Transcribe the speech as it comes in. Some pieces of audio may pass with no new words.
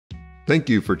Thank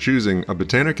you for choosing a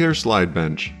Botanicare Slide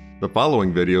Bench. The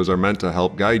following videos are meant to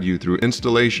help guide you through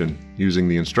installation using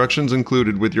the instructions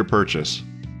included with your purchase.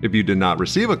 If you did not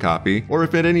receive a copy, or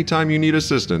if at any time you need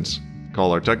assistance,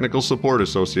 call our technical support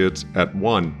associates at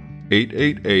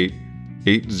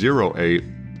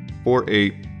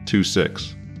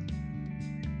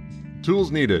 1-888-808-4826.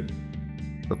 Tools needed.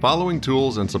 The following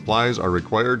tools and supplies are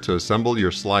required to assemble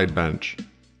your slide bench.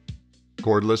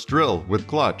 Cordless drill with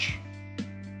clutch,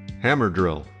 hammer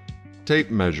drill,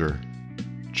 tape measure,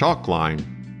 chalk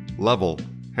line, level,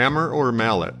 hammer or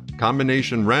mallet,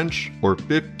 combination wrench or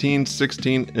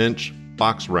 15/16-inch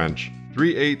box wrench,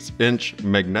 3/8-inch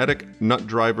magnetic nut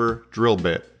driver drill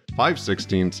bit,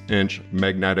 5/16-inch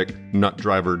magnetic nut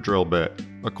driver drill bit,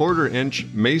 a 1/4-inch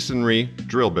masonry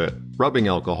drill bit, rubbing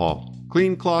alcohol,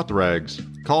 clean cloth rags,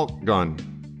 caulk gun,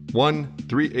 1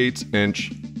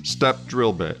 3/8-inch step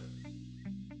drill bit.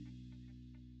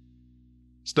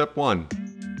 Step 1.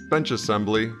 Bench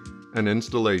assembly and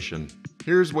installation.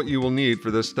 Here's what you will need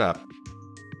for this step.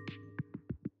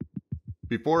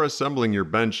 Before assembling your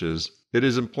benches, it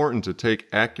is important to take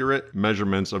accurate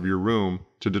measurements of your room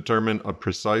to determine a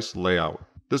precise layout.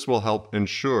 This will help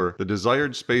ensure the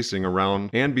desired spacing around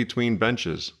and between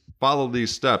benches. Follow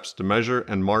these steps to measure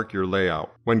and mark your layout.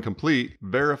 When complete,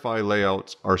 verify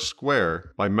layouts are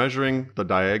square by measuring the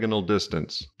diagonal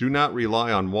distance. Do not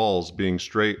rely on walls being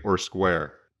straight or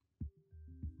square.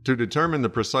 To determine the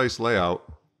precise layout,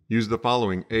 use the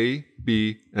following A,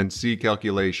 B, and C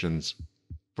calculations.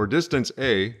 For distance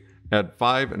A, add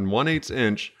 5 1/8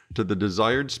 inch to the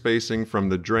desired spacing from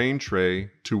the drain tray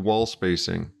to wall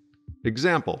spacing.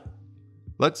 Example: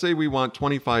 let's say we want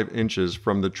 25 inches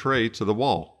from the tray to the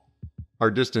wall.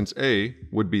 Our distance A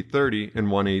would be 30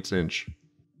 1/8 inch.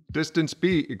 Distance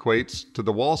B equates to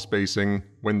the wall spacing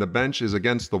when the bench is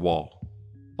against the wall,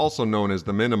 also known as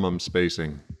the minimum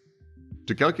spacing.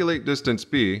 To calculate distance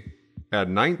B, add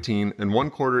 19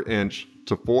 1/4 inch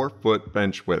to 4-foot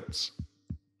bench widths,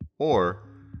 or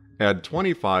add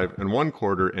 25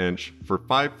 1/4 inch for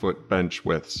 5-foot bench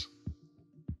widths.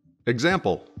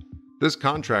 Example: this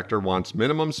contractor wants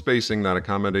minimum spacing that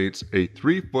accommodates a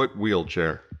 3-foot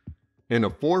wheelchair. In a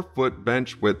 4-foot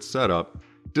bench width setup,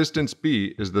 distance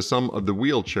B is the sum of the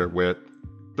wheelchair width,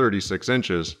 36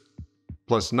 inches,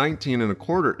 plus 19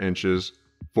 1/4 inches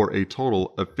for a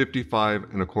total of 55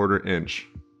 1/4 inch.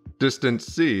 Distance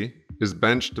C is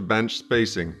bench to bench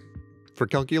spacing. For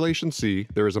calculation C,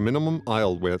 there is a minimum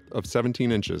aisle width of 17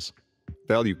 inches.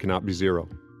 Value cannot be 0.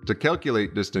 To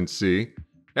calculate distance C,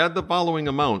 add the following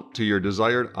amount to your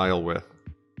desired aisle width.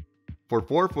 For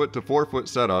 4-foot to 4-foot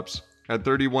setups, add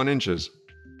 31 inches.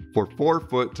 For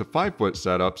 4-foot to 5-foot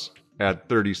setups, add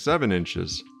 37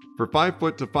 inches. For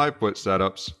 5-foot to 5-foot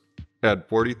setups, add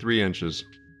 43 inches.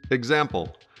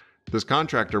 Example: this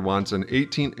contractor wants an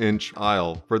 18-inch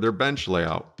aisle for their bench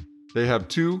layout. They have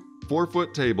 2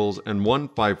 4-foot tables and 1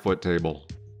 5-foot table.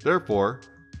 Therefore,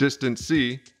 distance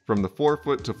C from the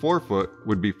 4-foot to 4-foot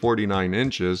would be 49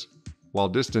 inches, while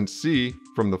distance C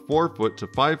from the 4-foot to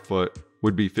 5-foot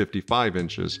would be 55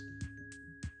 inches.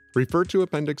 Refer to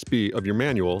Appendix B of your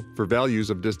manual for values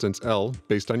of distance L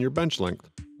based on your bench length.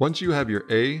 Once you have your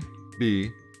A, B,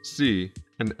 C,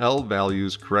 and L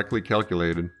values correctly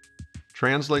calculated,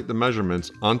 translate the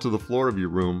measurements onto the floor of your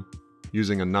room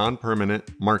using a non-permanent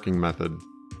marking method.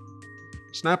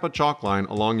 Snap a chalk line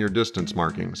along your distance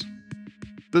markings.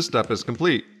 This step is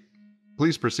complete.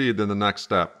 Please proceed to the next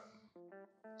step.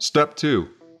 Step 2.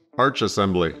 Arch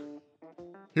assembly.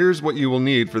 Here's what you will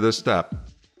need for this step.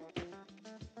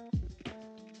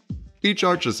 Each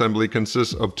arch assembly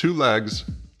consists of 2 legs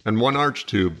and 1 arch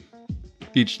tube.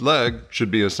 Each leg should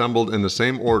be assembled in the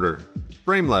same order: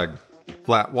 frame leg,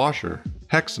 flat washer,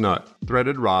 hex nut,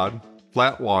 threaded rod,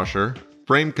 flat washer,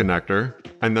 frame connector,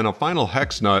 and then a final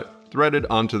hex nut threaded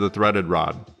onto the threaded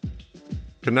rod.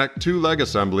 Connect 2 leg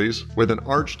assemblies with an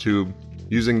arch tube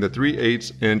using the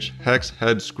 3/8-inch hex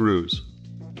head screws.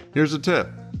 Here's a tip: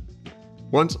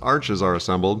 once arches are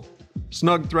assembled,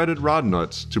 snug threaded rod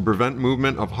nuts to prevent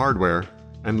movement of hardware,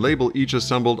 and label each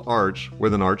assembled arch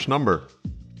with an arch number.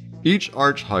 Each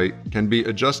arch height can be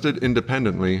adjusted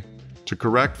independently to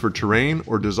correct for terrain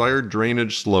or desired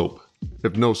drainage slope.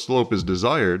 If no slope is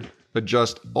desired,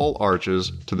 adjust all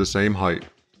arches to the same height.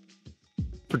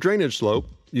 For drainage slope,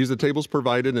 use the tables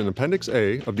provided in Appendix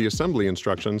A of the assembly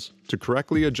instructions to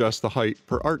correctly adjust the height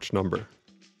per arch number.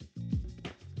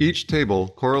 Each table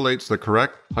correlates the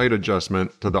correct height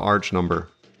adjustment to the arch number.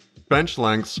 Bench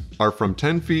lengths are from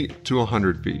 10 feet to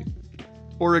 100 feet.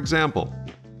 For example,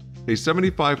 a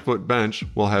 75-foot bench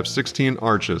will have 16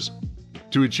 arches.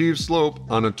 To achieve slope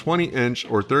on a 20-inch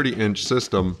or 30-inch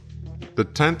system, the The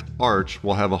 10th arch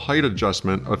will have a height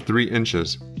adjustment of 3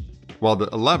 inches, while the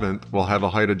 11th will have a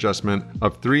height adjustment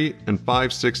of 3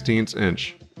 5/16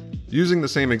 inch. Using the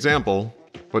same example,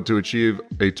 but to achieve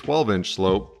a 12-inch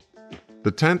slope,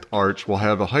 the 10th arch will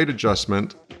have a height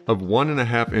adjustment of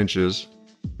 1.5 inches,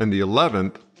 and the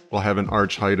 11th will have an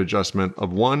arch height adjustment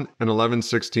of 1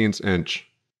 11/16 inch.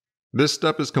 This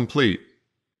step is complete.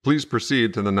 Please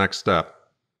proceed to the next step.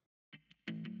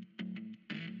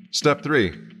 Step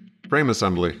 3. Frame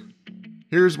assembly.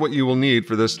 Here's what you will need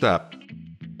for this step.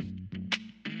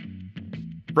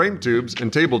 Frame tubes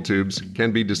and table tubes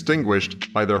can be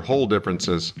distinguished by their hole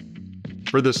differences.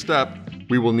 For this step,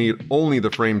 we will need only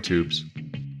the frame tubes.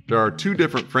 There are 2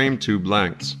 different frame tube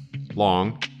lengths,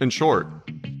 long and short.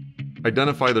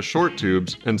 Identify the short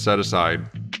tubes and set aside.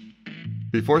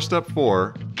 Before step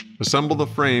 4, assemble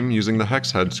the frame using the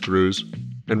hex head screws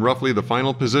and roughly the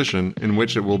final position in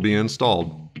which it will be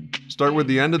installed. Start with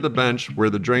the end of the bench where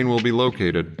the drain will be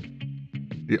located.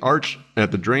 The arch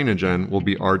at the drainage end will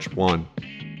be arch 1.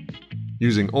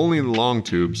 Using only the long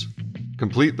tubes,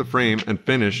 complete the frame and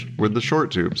finish with the short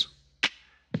tubes.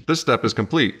 This step is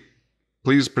complete.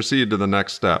 Please proceed to the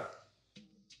next step.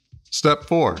 Step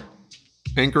 4.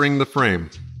 Anchoring the frame.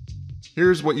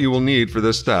 Here's what you will need for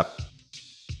this step.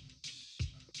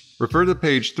 Refer to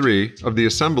page 3 of the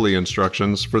assembly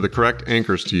instructions for the correct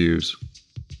anchors to use.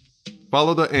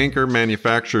 Follow the anchor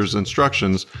manufacturer's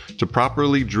instructions to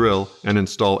properly drill and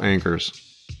install anchors.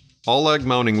 All leg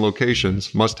mounting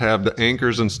locations must have the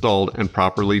anchors installed and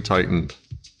properly tightened.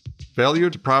 Failure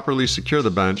to properly secure the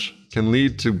bench can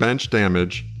lead to bench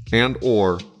damage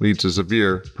and/or lead to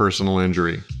severe personal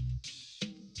injury.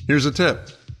 Here's a tip.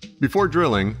 Before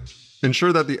drilling,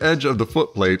 ensure that the edge of the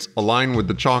foot plates align with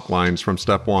the chalk lines from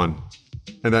step 1,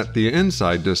 and that the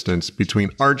inside distance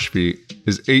between arch feet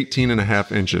is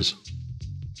 18.5 inches.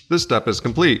 This step is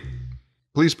complete.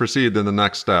 Please proceed to the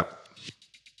next step.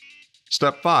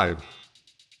 Step 5.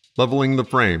 Leveling the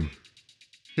frame.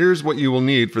 Here's what you will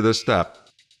need for this step.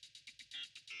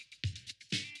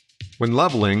 When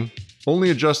leveling, only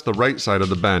adjust the right side of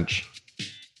the bench.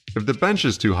 If the bench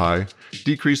is too high,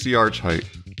 decrease the arch height.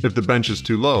 If the bench is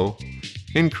too low,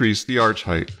 increase the arch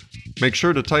height. Make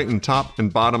sure to tighten top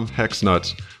and bottom hex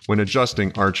nuts when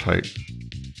adjusting arch height.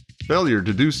 Failure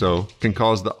to do so can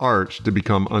cause the arch to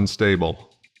become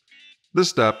unstable. This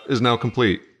step is now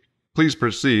complete. Please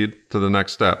proceed to the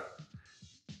next step.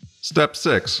 Step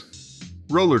 6.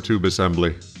 Roller tube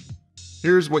assembly.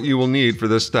 Here's what you will need for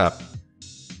this step.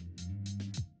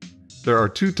 There are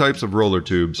 2 types of roller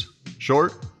tubes,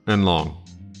 short and long.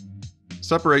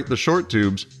 Separate the short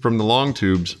tubes from the long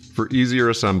tubes for easier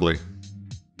assembly.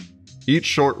 Each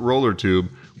short roller tube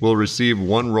will receive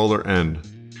 1 roller end.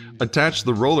 Attach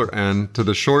the roller end to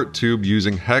the short tube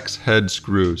using hex head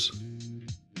screws.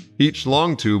 Each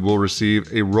long tube will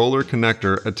receive a roller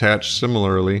connector attached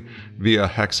similarly via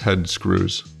hex head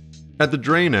screws. At the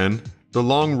drain end, the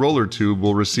long roller tube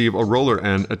will receive a roller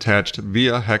end attached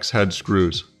via hex head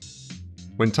screws.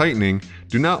 When tightening,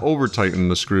 do not over-tighten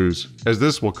the screws, as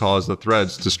this will cause the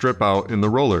threads to strip out in the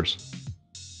rollers.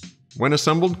 When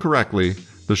assembled correctly,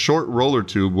 the short roller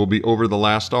tube will be over the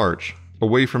last arch,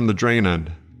 away from the drain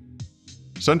end.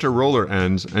 Center roller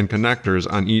ends and connectors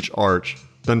on each arch,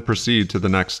 then proceed to the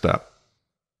next step.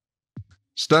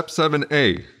 Step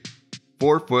 7A.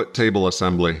 4-foot table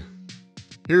assembly.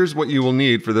 Here's what you will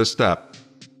need for this step.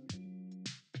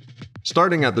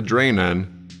 Starting at the drain end,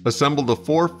 assemble the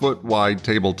 4-foot wide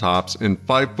tabletops in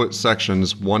 5-foot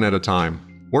sections one at a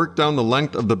time. Work down the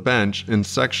length of the bench in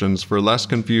sections for less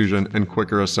confusion and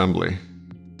quicker assembly.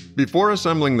 Before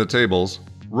assembling the tables,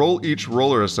 roll each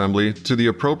roller assembly to the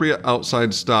appropriate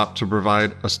outside stop to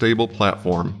provide a stable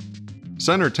platform.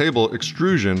 Center table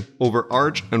extrusion over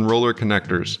arch and roller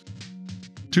connectors.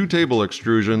 2 table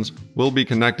extrusions will be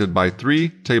connected by 3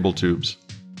 table tubes.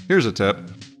 Here's a tip.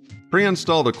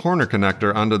 Pre-install the corner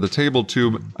connector onto the table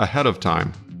tube ahead of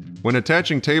time. When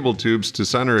attaching table tubes to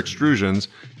center extrusions,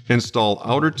 install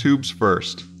outer tubes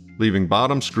first, leaving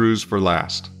bottom screws for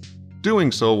last.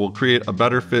 Doing so will create a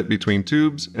better fit between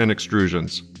tubes and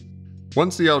extrusions.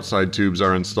 Once the outside tubes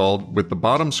are installed with the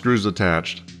bottom screws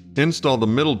attached, install the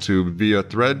middle tube via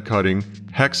thread cutting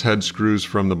hex head screws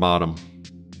from the bottom.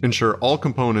 Ensure all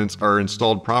components are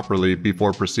installed properly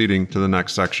before proceeding to the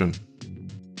next section.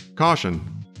 Caution: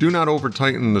 do not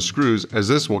over-tighten the screws, as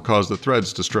this will cause the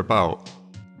threads to strip out.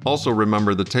 Also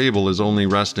remember the table is only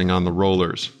resting on the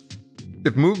rollers.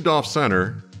 If moved off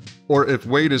center, or if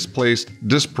weight is placed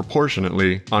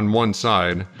disproportionately on one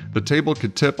side, the table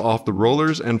could tip off the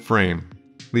rollers and frame,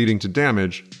 leading to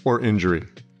damage or injury.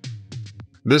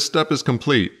 This step is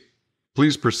complete.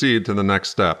 Please proceed to the next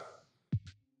step.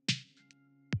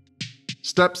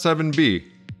 Step 7B.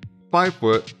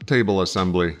 5-foot table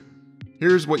assembly.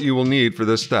 Here's what you will need for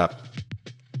this step.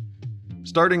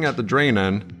 Starting at the drain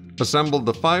end, assemble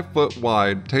the 5-foot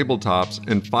wide tabletops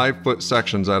in 5-foot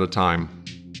sections at a time.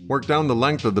 Work down the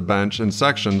length of the bench in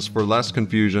sections for less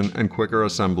confusion and quicker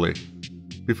assembly.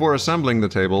 Before assembling the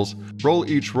tables, roll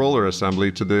each roller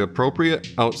assembly to the appropriate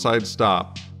outside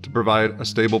stop to provide a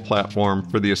stable platform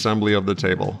for the assembly of the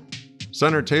table.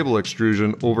 Center table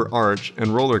extrusion over arch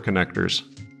and roller connectors.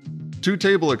 2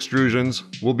 table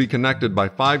extrusions will be connected by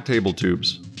 5 table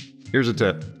tubes. Here's a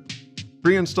tip.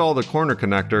 Pre-install the corner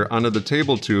connector onto the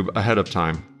table tube ahead of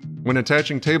time. When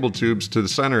attaching table tubes to the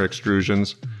center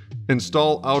extrusions,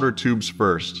 install outer tubes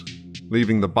first,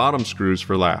 leaving the bottom screws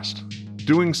for last.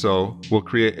 Doing so will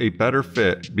create a better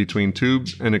fit between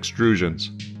tubes and extrusions.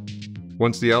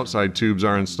 Once the outside tubes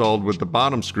are installed with the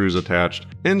bottom screws attached,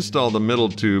 install the middle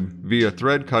tube via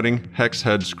thread-cutting hex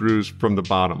head screws from the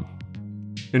bottom.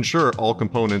 Ensure all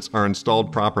components are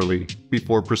installed properly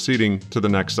before proceeding to the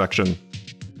next section.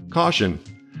 Caution!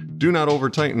 Do not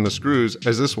over-tighten the screws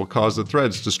as this will cause the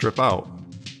threads to strip out.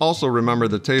 Also remember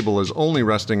the table is only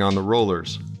resting on the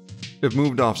rollers. If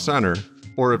moved off-center,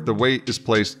 or if the weight is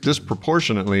placed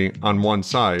disproportionately on one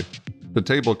side, the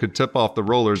table could tip off the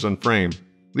rollers and frame,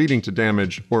 leading to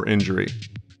damage or injury.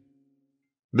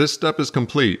 This step is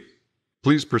complete.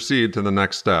 Please proceed to the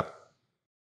next step.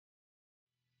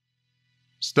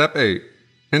 Step 8.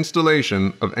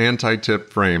 Installation of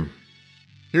anti-tip frame.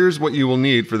 Here's what you will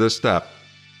need for this step.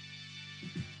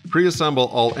 Pre-assemble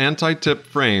all anti-tip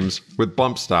frames with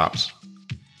bump stops.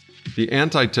 The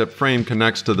anti-tip frame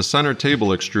connects to the center table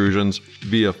extrusions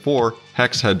via 4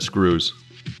 hex head screws.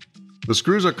 The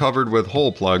screws are covered with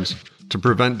hole plugs to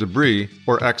prevent debris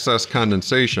or excess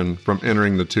condensation from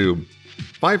entering the tube.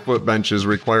 5-foot benches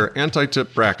require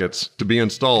anti-tip brackets to be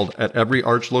installed at every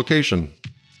arch location,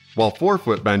 while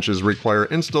 4-foot benches require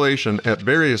installation at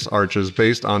various arches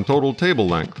based on total table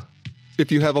length.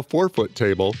 If you have a 4-foot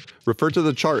table, refer to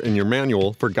the chart in your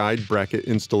manual for guide bracket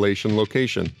installation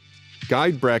location.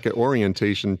 Guide bracket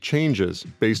orientation changes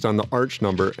based on the arch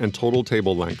number and total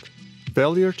table length.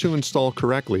 Failure to install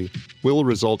correctly will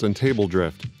result in table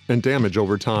drift and damage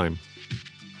over time.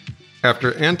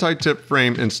 After anti-tip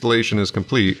frame installation is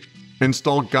complete,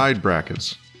 install guide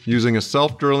brackets using a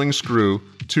self-drilling screw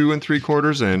 2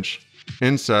 3/4 inch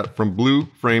inset from blue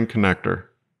frame connector.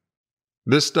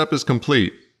 This step is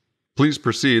complete. Please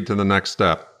proceed to the next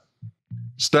step.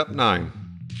 Step 9.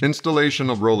 Installation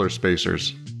of roller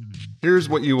spacers. Here's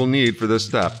what you will need for this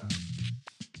step.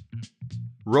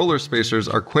 Roller spacers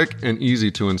are quick and easy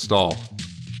to install.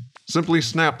 Simply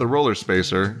snap the roller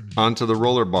spacer onto the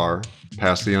roller bar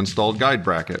past the installed guide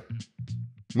bracket.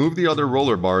 Move the other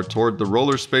roller bar toward the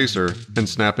roller spacer and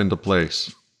snap into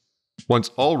place. Once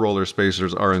all roller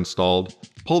spacers are installed,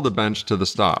 pull the bench to the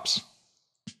stops.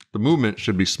 The movement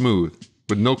should be smooth,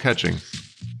 with no catching.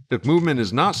 If movement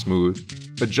is not smooth,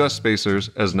 adjust spacers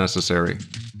as necessary.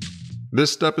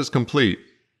 This step is complete.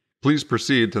 Please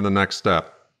proceed to the next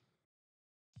step.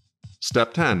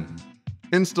 Step 10.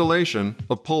 Installation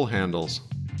of pull handles.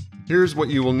 Here's what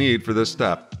you will need for this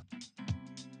step.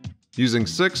 Using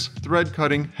 6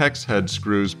 thread-cutting hex head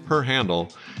screws per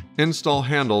handle, install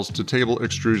handles to table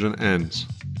extrusion ends.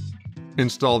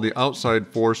 Install the outside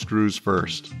 4 screws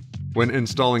first. When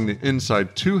installing the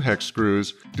inside 2 hex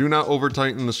screws, do not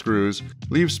over-tighten the screws.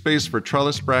 Leave space for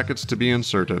trellis brackets to be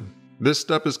inserted. This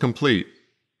step is complete.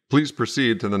 Please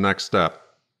proceed to the next step.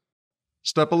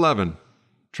 Step 11.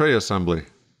 Tray assembly.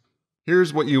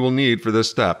 Here's what you will need for this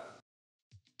step.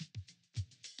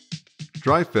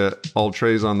 Dry fit all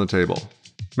trays on the table.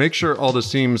 Make sure all the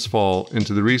seams fall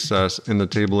into the recess in the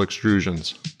table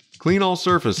extrusions. Clean all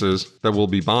surfaces that will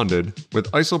be bonded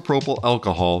with isopropyl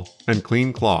alcohol and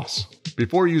clean cloths.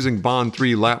 Before using Bond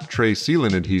 3 lap tray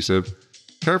sealant adhesive,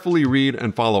 carefully read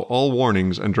and follow all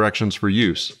warnings and directions for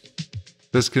use.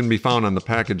 This can be found on the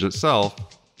package itself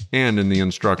and in the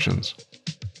instructions.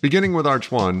 Beginning with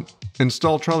arch 1,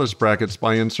 install trellis brackets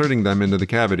by inserting them into the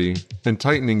cavity and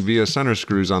tightening via center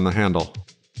screws on the handle.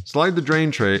 Slide the drain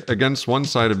tray against one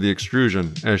side of the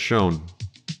extrusion, as shown.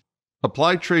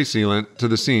 Apply tray sealant to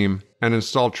the seam and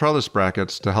install trellis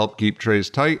brackets to help keep trays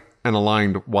tight and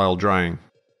aligned while drying.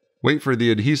 Wait for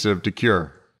the adhesive to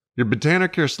cure. Your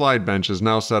Botanicare Slide Bench is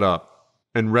now set up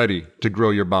and ready to grow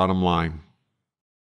your bottom line.